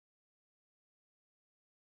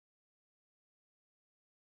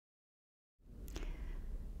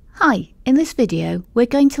Hi, in this video we're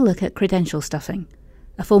going to look at credential stuffing,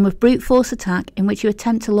 a form of brute force attack in which you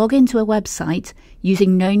attempt to log into a website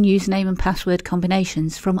using known username and password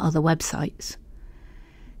combinations from other websites.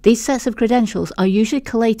 These sets of credentials are usually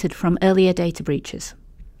collated from earlier data breaches.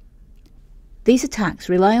 These attacks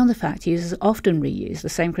rely on the fact users often reuse the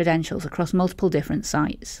same credentials across multiple different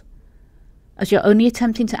sites. As you're only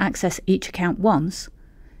attempting to access each account once,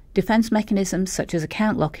 defense mechanisms such as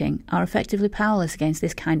account locking are effectively powerless against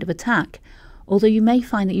this kind of attack, although you may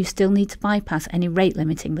find that you still need to bypass any rate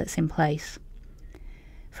limiting that's in place.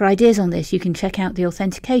 For ideas on this, you can check out the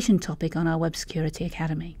authentication topic on our Web Security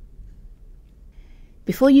Academy.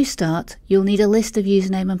 Before you start, you'll need a list of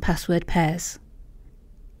username and password pairs.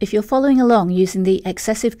 If you're following along using the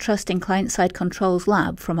Excessive Trust in Client-Side Controls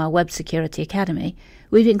lab from our Web Security Academy,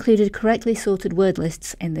 we've included correctly sorted word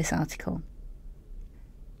lists in this article.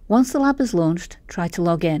 Once the lab is launched, try to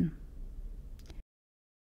log in.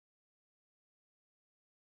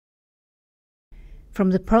 From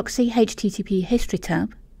the Proxy HTTP History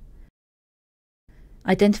tab,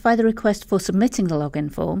 identify the request for submitting the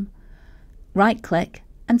login form, right-click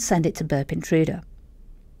and send it to Burp Intruder.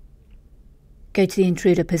 Go to the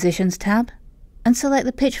Intruder Positions tab and select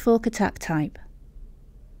the Pitchfork attack type.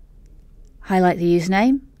 Highlight the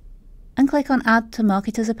username and click on Add to mark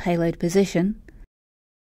it as a payload position,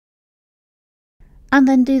 and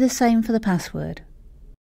then do the same for the password.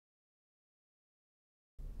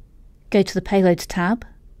 Go to the Payloads tab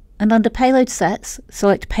and under Payload Sets,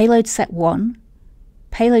 select Payload Set 1,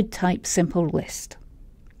 Payload Type Simple List.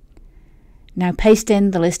 Now paste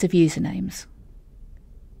in the list of usernames.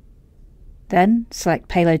 Then select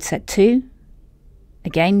Payload Set 2,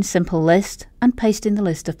 again Simple List, and paste in the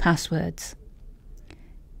list of passwords.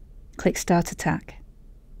 Click Start Attack.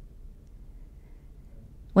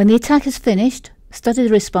 When the attack is finished, study the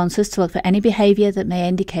responses to look for any behaviour that may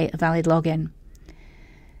indicate a valid login.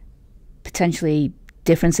 Potentially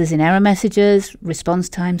differences in error messages, response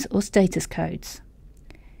times or status codes.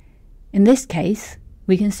 In this case,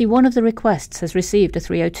 we can see one of the requests has received a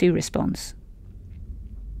 302 response.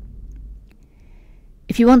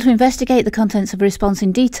 If you want to investigate the contents of a response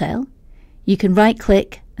in detail, you can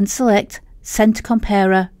right-click and select Send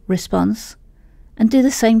Comparer Response and do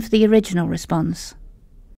the same for the original response.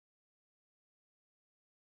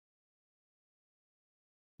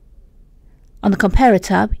 On the Comparer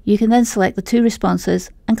tab, you can then select the two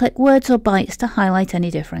responses and click Words or Bytes to highlight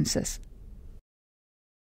any differences.